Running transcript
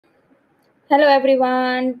Hello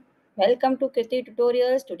everyone, welcome to Kriti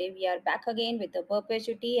Tutorials. Today we are back again with the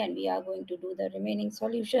perpetuity and we are going to do the remaining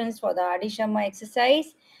solutions for the R.D Sharma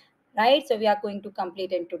exercise. Right, so we are going to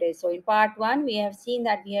complete in today. So in part 1 we have seen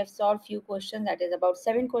that we have solved few questions, that is about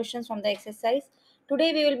 7 questions from the exercise.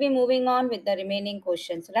 Today we will be moving on with the remaining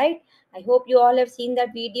questions, right? I hope you all have seen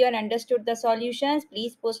that video and understood the solutions.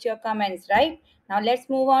 Please post your comments, right? Now let's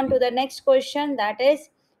move on to the next question, that is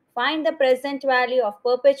find the present value of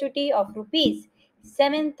perpetuity of rupees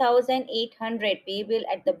 7,800 payable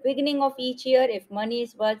at the beginning of each year if money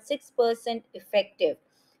is worth 6% effective.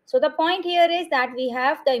 So the point here is that we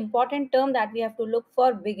have the important term that we have to look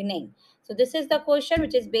for, beginning. So this is the question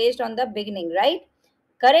which is based on the beginning, right?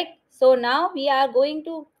 Correct. So now we are going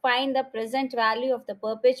to find the present value of the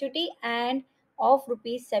perpetuity and of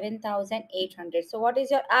rupees 7,800. So what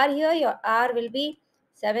is your R here? Your R will be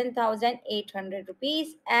 7,800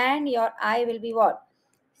 rupees and your I will be what?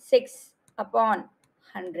 6 upon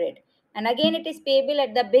 100. And again it is payable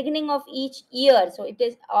at the beginning of each year. So it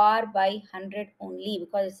is R by 100 only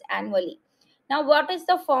because it's annually. Now what is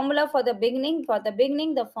the formula for the beginning? For the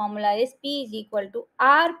beginning the formula is P is equal to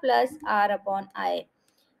R plus R upon I,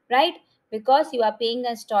 right? Because you are paying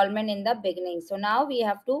the installment in the beginning. So now we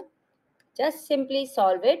have to just simply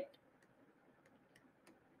solve it.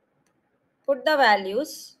 Put the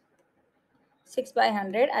values 6 by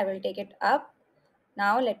 100. I will take it up.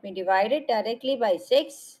 Now let me divide it directly by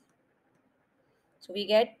 6. So we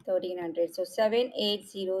get 1300. So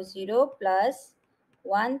 7800 plus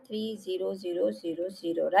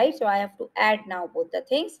 130000, right? So I have to add now both the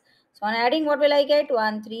things. So on adding, what will I get?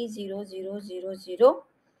 130000,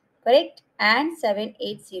 correct? And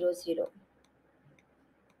 7800.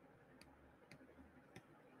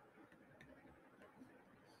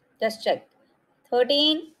 Just check.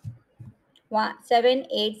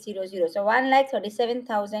 13,7800. So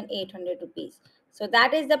 1,37,800 rupees. So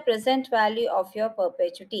that is the present value of your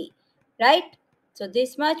perpetuity, right? So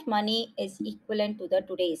this much money is equivalent to the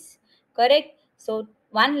today's, correct? So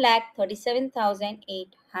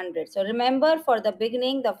 1,37,800. So remember, for the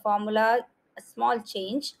beginning the formula, a small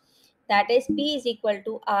change, that is P is equal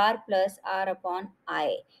to R plus R upon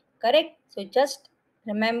I, correct? So just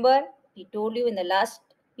remember, we told you in the last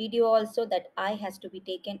video also that I has to be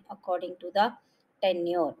taken according to the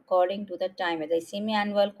tenure, according to the time, whether it's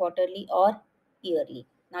semi-annual, quarterly or yearly.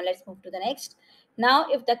 Now let's move to the next. Now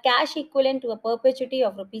if the cash equivalent to a perpetuity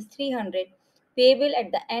of rupees 300 payable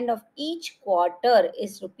at the end of each quarter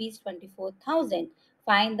is rupees 24,000,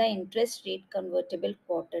 find the interest rate convertible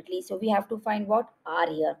quarterly. So we have to find what R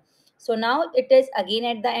here. So now it is again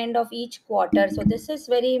at the end of each quarter. So this is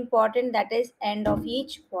very important, that is end of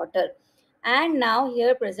each quarter. And now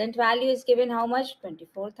here present value is given how much?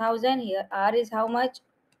 24,000. Here R is how much?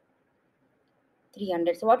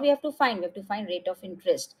 300. So what we have to find? We have to find rate of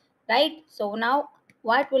interest, right? So now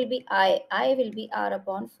what will be I? I will be R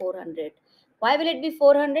upon 400. Why will it be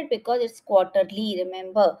 400? Because it's quarterly,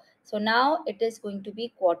 remember. So now it is going to be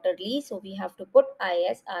quarterly. So we have to put I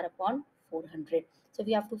as R upon 400. So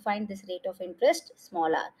we have to find this rate of interest,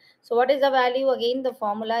 small r. So what is the value? Again, the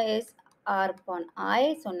formula is R upon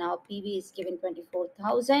I. So now PV is given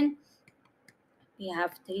 24,000. We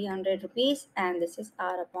have 300 rupees and this is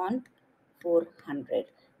R upon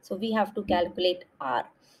 400. So we have to calculate R,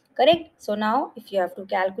 correct? So now if you have to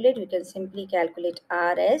calculate, we can simply calculate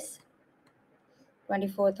R as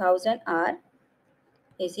 24,000 R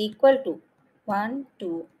is equal to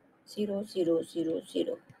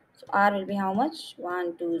 120,000. So R will be how much?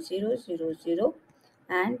 120,000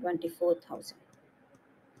 and 24,000.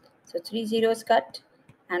 So 3 zeros cut,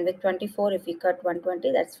 and with 24 if we cut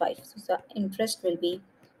 120, that's 5. So interest will be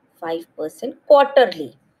 5%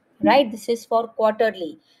 quarterly, right? This is for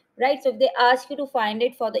quarterly, right? So if they ask you to find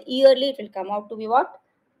it for the yearly, it will come out to be what?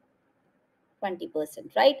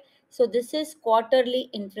 20%, right? So this is quarterly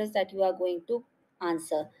interest that you are going to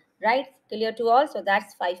answer, right? Clear to all? So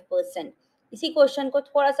that's 5%. इसी question को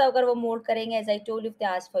थोड़ा सा अगर वो mode करेंगे, as I told you, if they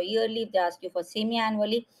ask for yearly, if they ask you for semi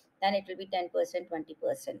annually, then it will be 10%,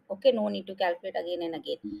 20%. Okay, no need to calculate again and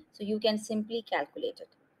again. So you can simply calculate it.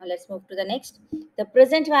 Now let's move to the next. The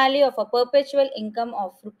present value of a perpetual income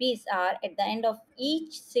of rupees R at the end of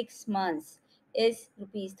each 6 months is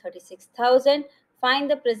rupees 36,000. Find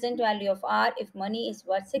the present value of R if money is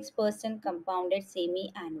worth 6% compounded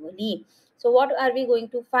semi-annually. So what are we going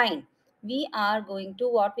to find? We are going to,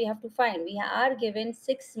 what we have to find? We are given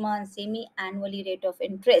 6 months semi-annually rate of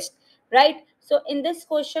interest, right? So in this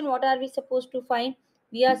question, what are we supposed to find?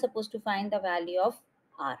 We are supposed to find the value of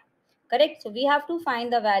R, correct? So we have to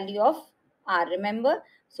find the value of R, remember?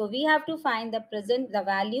 So we have to find the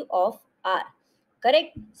value of R.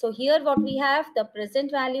 Correct. So here what we have, the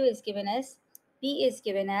present value is given as, P is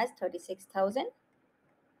given as 36,000.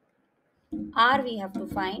 R we have to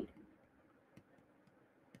find.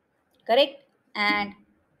 Correct. And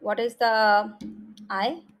what is the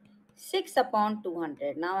I? 6 upon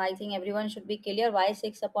 200. Now I think everyone should be clear why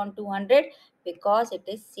 6 upon 200, because it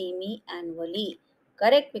is semi annually.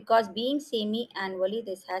 Correct. Because being semi annually,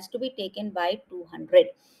 this has to be taken by 200.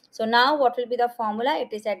 So now what will be the formula?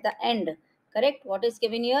 It is at the end. Correct. What is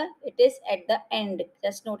given here? It is at the end.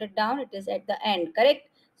 Just note it down. It is at the end. Correct.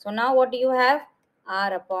 So now what do you have?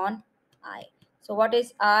 R upon I. So what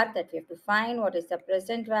is R that we have to find? What is the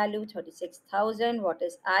present value? 36,000. What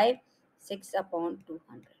is I? 6 upon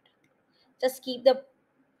 200. Just keep the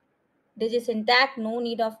digits intact. No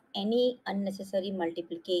need of any unnecessary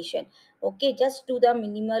multiplication. Okay, just do the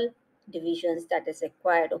minimal divisions that is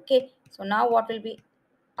required. Okay, so now what will be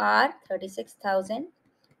R? 36,000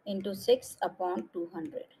 into 6 upon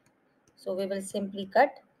 200. So we will simply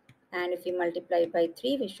cut, and if we multiply by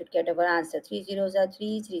 3, we should get our answer. 3 zeros are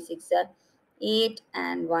 3, 3 6 are 8,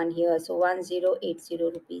 and 1 here. So 1080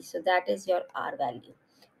 rupees. So that is your R value.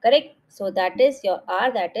 Correct? So that is your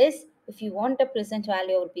R. That is, if you want a present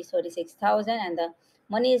value of rupees 36,000 and the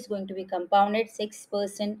money is going to be compounded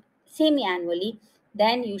 6% semi annually,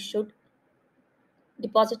 then you should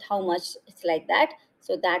deposit how much. It's like that.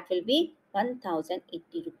 So that will be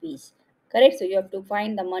 1080 rupees. Correct? So you have to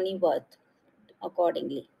find the money worth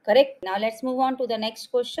accordingly. Correct? Now let's move on to the next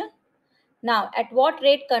question. Now, at what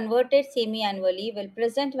rate converted semi-annually will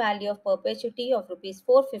present value of perpetuity of rupees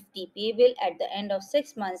 450 payable at the end of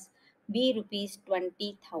 6 months be rupees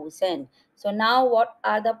 20,000? So now what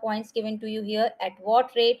are the points given to you here? At what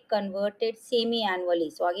rate converted semi-annually?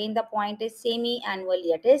 So again the point is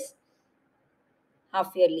semi-annually, that is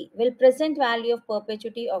half yearly, will present value of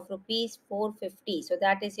perpetuity of rupees 450. So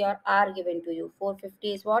that is your R given to you.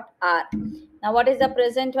 450 is what? R. Now what is the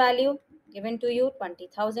present value given to you?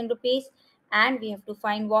 20,000 rupees. And we have to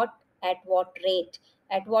find what? At what rate?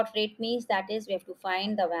 At what rate means that is we have to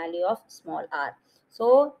find the value of small r.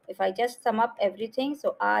 So if I just sum up everything,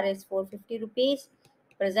 so R is 450 rupees,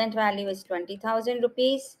 present value is 20,000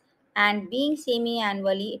 rupees, and being semi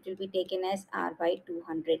annually, it will be taken as R by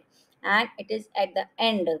 200, and it is at the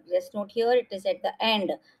end. Just note here, it is at the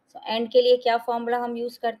end. So end के लिए क्या formula हम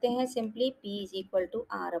use करते हैं? Simply P is equal to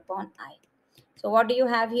R upon I. So what do you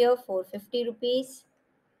have here? 450 rupees.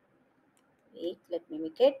 Wait, let me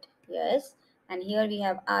make it. Yes. And here we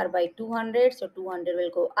have R by 200. So 200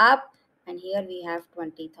 will go up. And here we have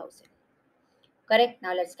 20,000. Correct.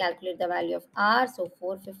 Now let's calculate the value of R. So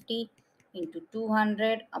 450 into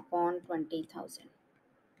 200 upon 20,000.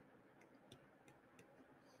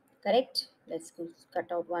 Correct. Let's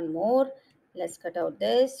cut out one more. Let's cut out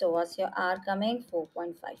this. So what's your R coming?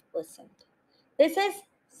 4.5%. This is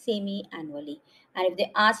semi annually. And if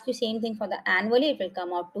they ask you same thing for the annually, it will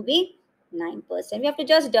come out to be 9%. We have to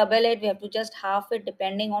just double it. We have to just half it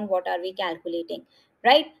depending on what are we calculating.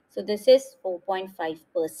 Right? So this is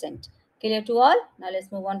 4.5%. Clear to all? Now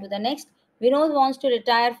let's move on to the next. Vinod wants to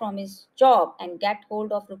retire from his job and get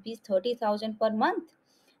hold of rupees 30,000 per month,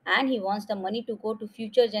 and he wants the money to go to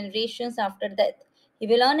future generations after death. He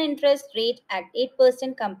will earn interest rate at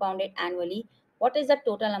 8% compounded annually. What is the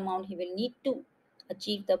total amount he will need to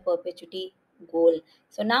achieve the perpetuity goal?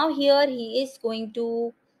 So now here he is going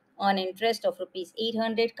to earn interest of rupees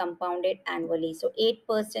 800 compounded annually. So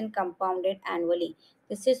 8% compounded annually.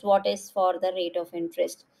 This is what is for the rate of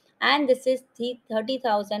interest. And this is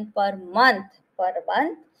 30,000 per month. Per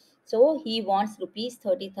month, so he wants rupees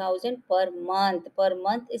 30,000 per month. Per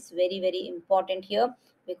month is very, very important here,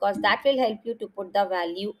 because that will help you to put the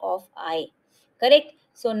value of I. Correct?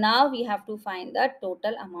 So now we have to find the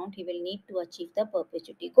total amount he will need to achieve the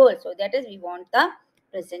perpetuity goal. So that is, we want the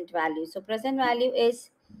present value. So present value is,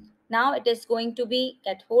 now it is going to be,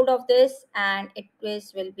 get hold of this, and it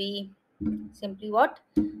is will be simply what?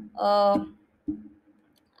 Uh,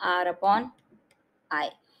 R upon I.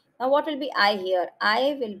 Now what will be I here?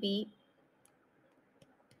 I will be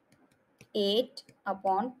 8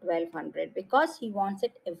 upon 1200, because he wants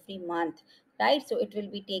it every month, right? So it will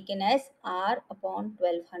be taken as R upon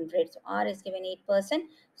 1200. So R is given 8%.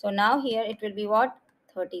 So now here it will be what?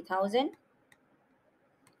 30,000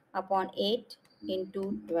 upon 8 into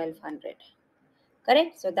 1200.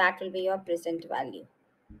 Correct? So that will be your present value.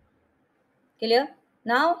 Clear?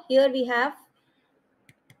 Now here we have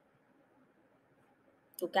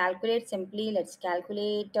to calculate simply. Let's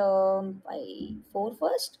calculate by 4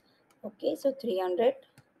 first. Okay, so 300,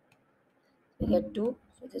 we get 2.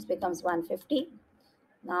 So this becomes 150.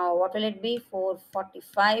 Now what will it be?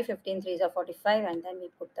 445, 15 threes are 45, and then we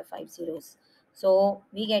put the 5 zeros. So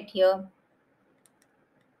we get here,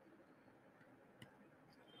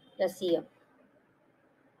 let's see here,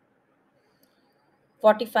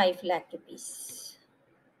 45 lakh rupees.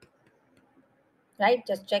 Right,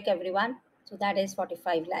 just check everyone. So that is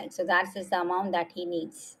 45 lakhs. So that is the amount that he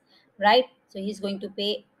needs, right? So he's going to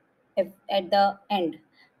pay at the end.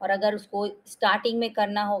 और अगर उसको starting में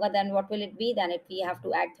करना होगा, then what will it be? Then we have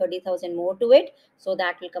to add 30,000 more to it, so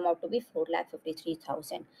that will come out to be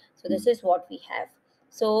 4,53,000. So this is what we have.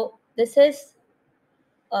 So this is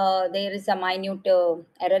there is a minute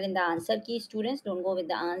error in the answer key. Students, don't go with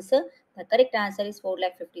the answer. The correct answer is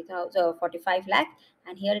 4,50,000, 45 lakh,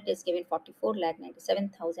 and here it is given 44 lakh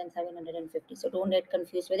 97,750. So don't get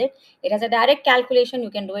confused with it. It has a direct calculation. You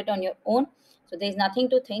can do it on your own. So there is nothing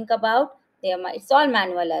to think about. It's all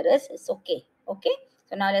manual errors. It's okay. Okay.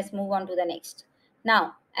 So now let's move on to the next.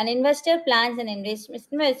 Now, an investor plans an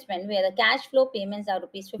investment where the cash flow payments are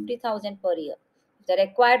rupees 50,000 per year. The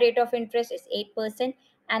required rate of interest is 8%,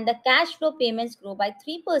 and the cash flow payments grow by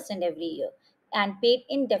 3% every year and paid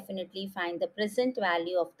indefinitely. Find the present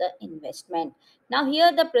value of the investment. Now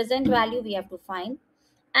here the present value we have to find,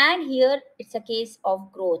 and here it's a case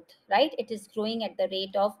of growth, right? It is growing at the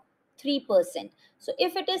rate of 3%. So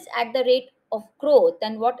if it is at the rate of growth,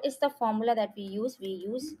 then what is the formula that we use? We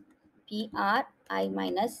use PRI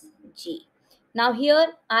minus G. Now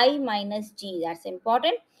here I minus G, that's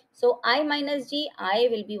important. So I minus G, I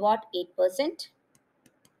will be what? 8%.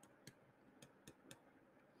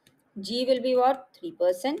 G will be what?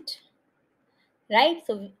 3%, right?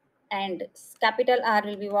 So, and capital R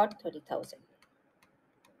will be what? 30,000.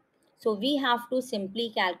 So we have to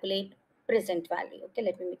simply calculate present value. Okay,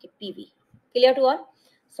 let me make it PV. Clear to all?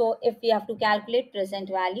 So if we have to calculate present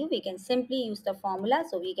value, we can simply use the formula.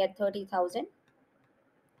 So we get 30,000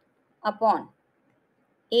 upon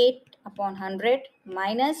 8 upon 100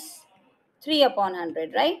 minus 3 upon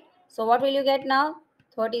 100, right? So what will you get now?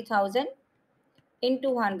 30,000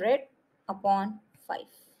 into 100 upon 5.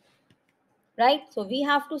 Right? So we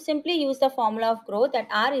have to simply use the formula of growth, that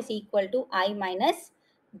R is equal to I minus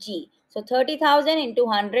G. So 30,000 into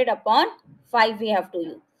 100 upon 5 we have to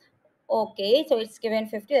use. Okay, so it's given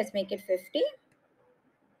 50. Let's make it 50.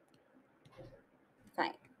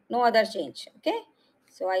 Fine. No other change. Okay.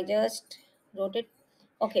 So I just wrote it.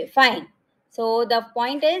 Okay, fine. So the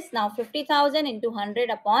point is now 50,000 into 100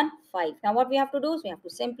 upon 5. Now what we have to do is we have to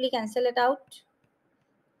simply cancel it out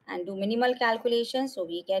and do minimal calculations. So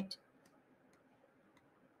we get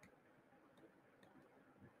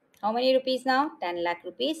how many rupees now? 10 lakh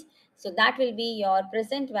rupees. So that will be your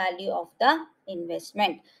present value of the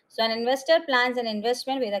investment. So an investor plans an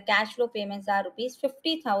investment where the cash flow payments are rupees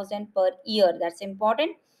 50,000 per year. That's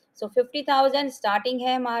important. So 50,000 starting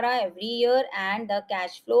hai hamara every year, and the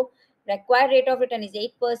cash flow required rate of return is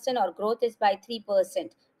 8% or growth is by 3%.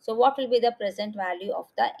 So what will be the present value of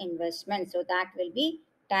the investment? So that will be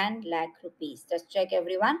 10 lakh rupees. Just check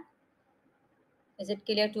everyone. Is it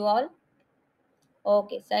clear to all?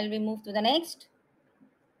 Okay, so shall we move to the next?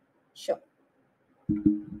 Sure.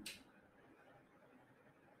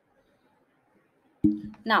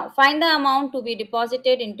 Now, find the amount to be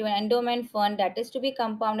deposited into an endowment fund that is to be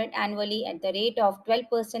compounded annually at the rate of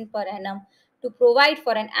 12% per annum to provide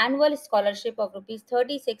for an annual scholarship of rupees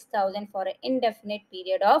 36,000 for an indefinite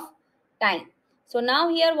period of time. So now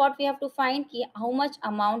here what we have to find ki how much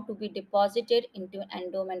amount to be deposited into an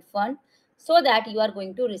endowment fund so that you are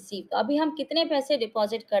going to receive. तो अभी हम कितने पैसे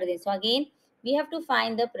deposit कर दें? So again we have to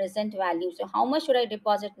find the present value. So how much should I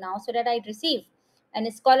deposit now so that I receive? And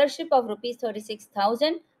a scholarship of rupees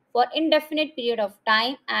 36,000 for indefinite period of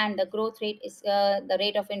time, and the growth rate is the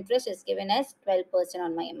rate of interest is given as 12%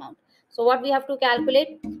 on my amount. So what we have to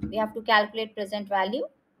calculate? We have to calculate present value,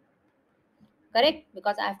 correct?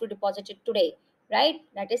 Because I have to deposit it today, right?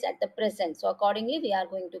 That is at the present. So accordingly we are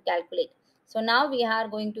going to calculate. So now we are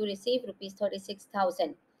going to receive rupees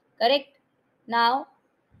 36,000, correct? Now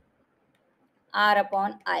R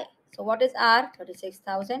upon I. So what is R?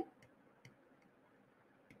 36,000.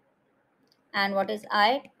 And what is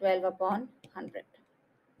I? 12 upon 100.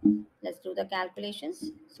 Let's do the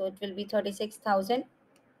calculations. So it will be 36,000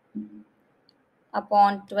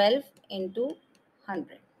 upon 12 into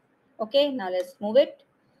 100. Okay, now let's move it.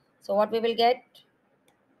 So what we will get?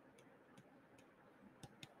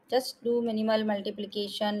 Just do minimal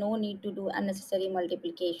multiplication. No need to do unnecessary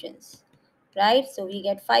multiplications. Right? So we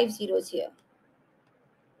get 5 zeros here.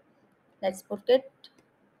 Let's put it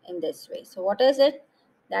in this way. So what is it?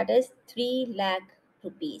 That is 3 lakh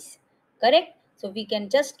rupees. Correct? So we can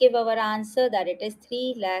just give our answer that it is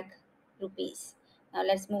 3 lakh rupees. Now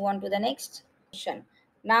let's move on to the next question.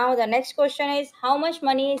 Now the next question is, how much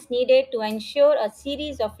money is needed to ensure a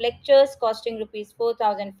series of lectures costing rupees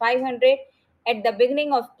 4,500 at the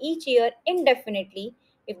beginning of each year indefinitely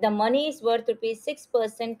if the money is worth rupees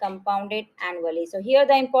 6% compounded annually? So here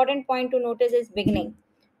the important point to notice is beginning,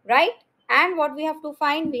 right? And what we have to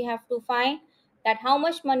find? We have to find that how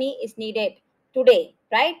much money is needed today,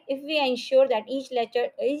 right? If we ensure that each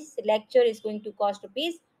lecture is going to cost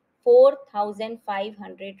rupees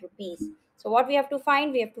 4,500 rupees. So what we have to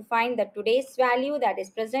find? We have to find the today's value, that is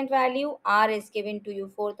present value. R is given to you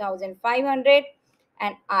 4,500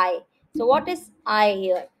 and I. So what is I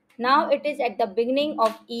here? Now it is at the beginning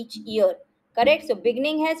of each year. Correct? So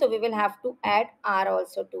beginning here, so we will have to add R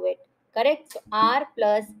also to it. Correct? So R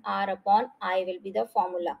plus R upon I will be the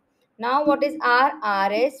formula. Now what is R?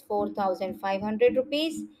 R is 4,500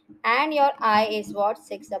 rupees and your I is what?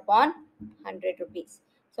 6 upon 100 rupees.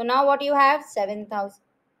 So now what you have? 7,000.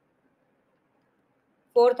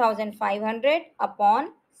 4,500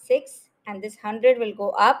 upon 6, and this 100 will go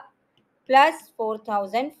up plus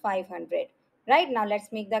 4,500. Right, now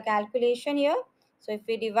let's make the calculation here. So if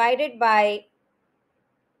we divide it by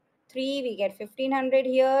 3, we get 1,500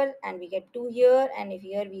 here, and we get 2 here, and if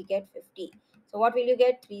here we get 50. So what will you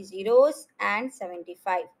get? 3 zeros and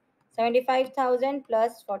 75. 75,000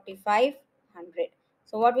 plus 4,500.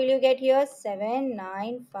 So what will you get here?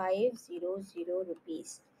 79500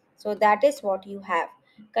 rupees. So that is what you have.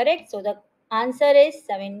 Correct? So the answer is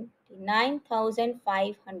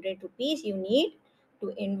 79,500 rupees you need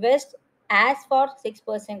to invest as for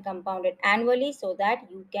 6% compounded annually, so that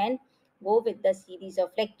you can go with the series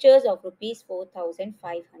of lectures of rupees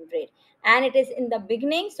 4,500. And it is in the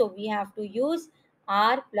beginning, so we have to use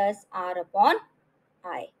R plus R upon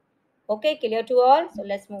I. Okay, clear to all? So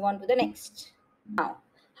let's move on to the next. Now,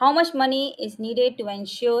 how much money is needed to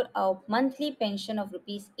ensure a monthly pension of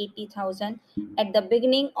rupees 80,000 at the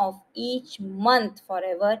beginning of each month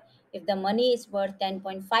forever if the money is worth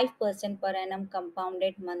 10.5% per annum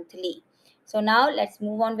compounded monthly? So now let's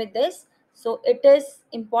move on with this. So it is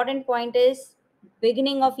important point is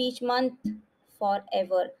beginning of each month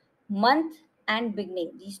forever. Month and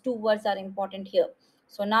beginning. These two words are important here.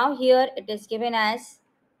 So now here it is given as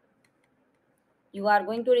you are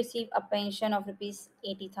going to receive a pension of rupees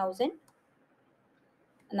 80,000.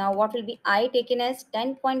 Now what will be I taken as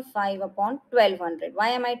 10.5 upon 1200? Why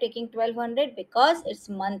am I taking 1200? Because it's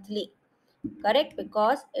monthly. Correct?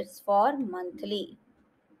 Because it's for monthly.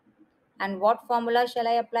 And what formula shall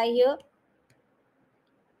I apply here?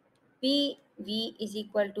 PV is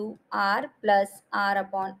equal to R plus R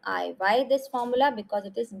upon I. Why this formula? Because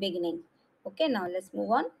it is beginning. Okay, now let's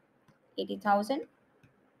move on. 80,000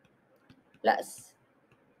 plus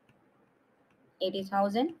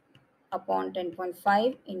 80,000 upon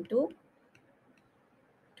 10.5 into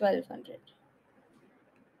 1200.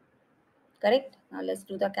 Correct? Now let's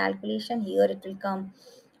do the calculation. Here it will come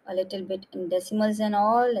a little bit in decimals and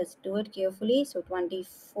all. Let's do it carefully. So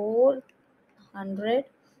 2400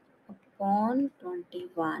 upon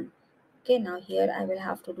 21. Okay, now here I will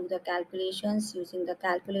have to do the calculations using the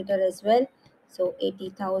calculator as well. So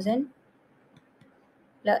 80,000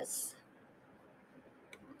 plus,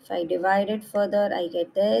 if I divide it further, I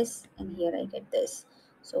get this, and here I get this.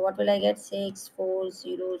 So what will I get?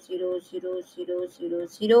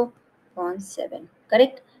 6400000.7.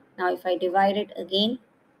 Correct? Now if I divide it again,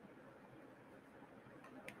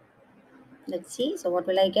 let's see. So what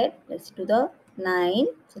will I get? Let's do the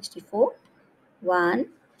 964 1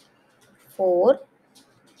 4.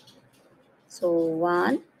 So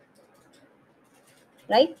 1,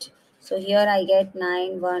 right? So here I get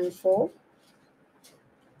 914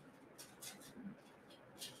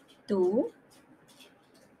 2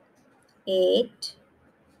 8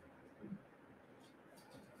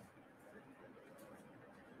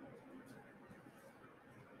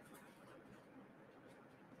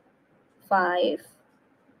 5,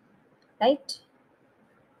 right?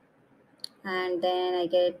 And then I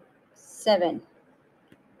get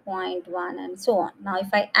 7.1 and so on. Now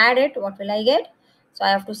if I add it, what will I get? So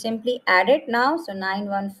I have to simply add it now. So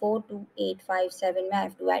 9142857, I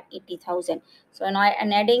have to add 80,000. So now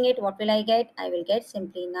and adding it, what will I get? I will get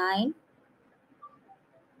simply 9.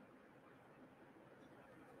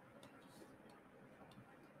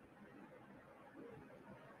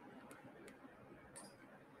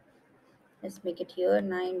 Let's make it here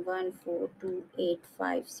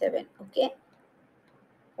 9142857. Okay,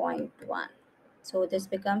 0.1. So this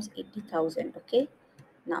becomes 80,000. Okay,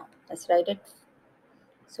 now let's write it.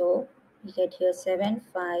 So we get here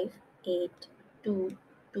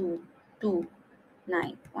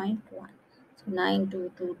 7582229.1. So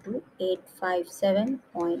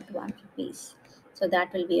 9222857.1 rupees. So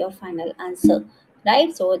that will be your final answer,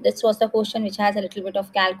 right? So this was the question which has a little bit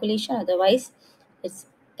of calculation, otherwise it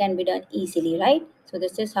can be done easily, right? So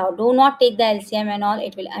this is how. Do not take the LCM and all,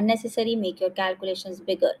 it will unnecessarily make your calculations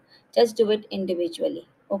bigger. Just do it individually.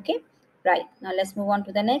 Okay, right. Now let's move on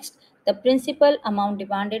to the next. The principal amount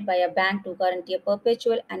demanded by a bank to guarantee a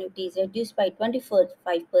perpetual annuity is reduced by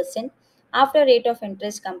 25% after rate of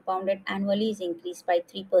interest compounded annually is increased by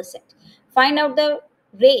 3%. Find out the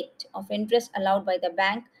rate of interest allowed by the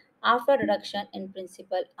bank after reduction in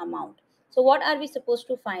principal amount. So what are we supposed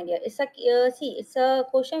to find here? It's a see, it's a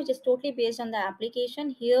question which is totally based on the application.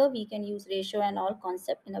 Here we can use ratio and all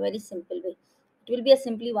concept in a very simple way. It will be a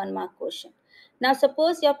simply 1 mark question. Now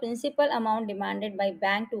suppose your principal amount demanded by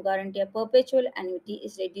bank to guarantee a perpetual annuity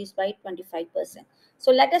is reduced by 25%.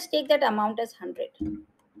 So let us take that amount as 100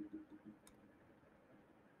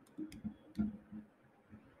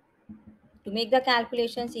 to make the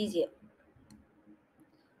calculations easier.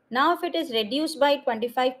 Now if it is reduced by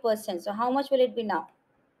 25%, so how much will it be now?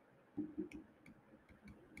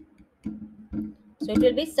 So it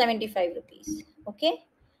will be 75 rupees. Okay.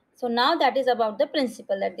 So now that is about the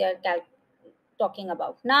principal that they are talking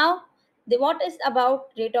about. Now, what is about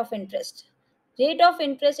rate of interest? Rate of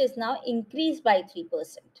interest is now increased by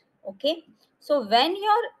 3%. Okay. So when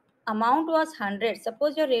your amount was 100,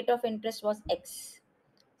 suppose your rate of interest was X.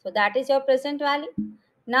 So that is your present value.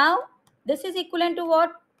 Now, this is equivalent to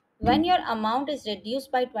what? When your amount is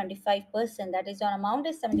reduced by 25%, that is your amount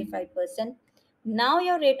is 75%. Now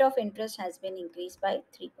your rate of interest has been increased by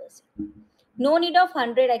 3%. No need of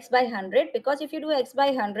 100 x by 100, because if you do x by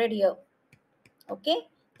 100 here, okay,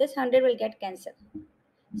 this 100 will get cancelled.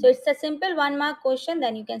 So it's a simple 1 mark question,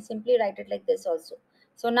 then you can simply write it like this also.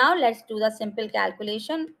 So now let's do the simple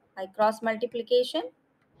calculation by cross multiplication.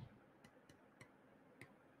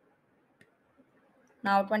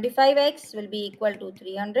 Now 25x will be equal to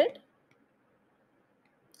 300.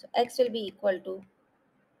 So x will be equal to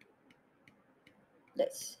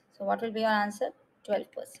this. So what will be your answer? 12%.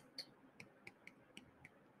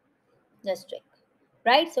 Just check.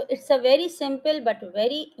 Right? So it's a very simple but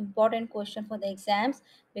very important question for the exams,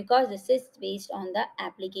 because this is based on the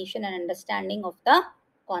application and understanding of the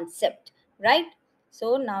concept. Right?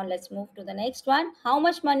 So now let's move to the next one. How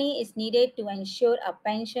much money is needed to ensure a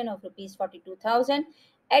pension of rupees 42,000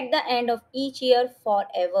 at the end of each year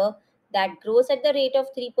forever, that grows at the rate of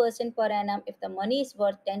 3% per annum if the money is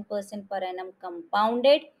worth 10% per annum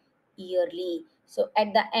compounded yearly? So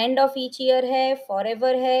at the end of each year hai,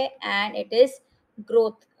 forever hai, and it is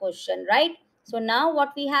growth question, right? So now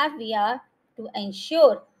what we have, we are to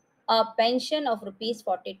ensure a pension of rupees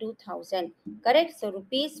 42,000. Correct? So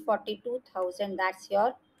rupees 42,000, that's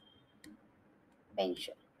your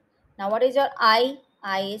pension. Now what is your I?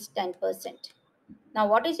 I is 10%. Now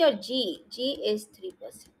what is your G? G is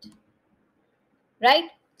 3%. Right?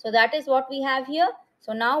 So that is what we have here.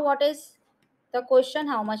 So now what is the question?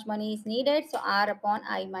 How much money is needed? So R upon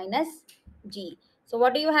I minus G. So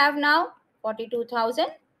what do you have now? 42,000.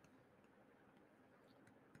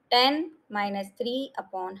 10 minus 3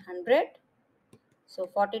 upon 100. So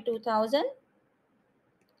 42,000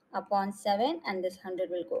 upon 7, and this 100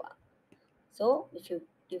 will go up. So if you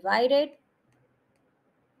divide it,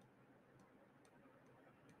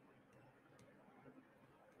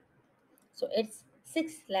 so it's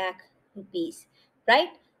 6 lakh rupees, right?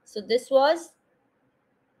 So this was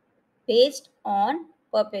based on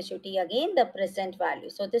perpetuity, again the present value.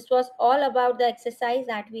 So this was all about the exercise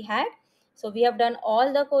that we had. So we have done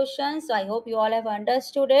all the questions. So I hope you all have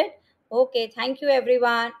understood it. Okay, thank you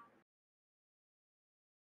everyone.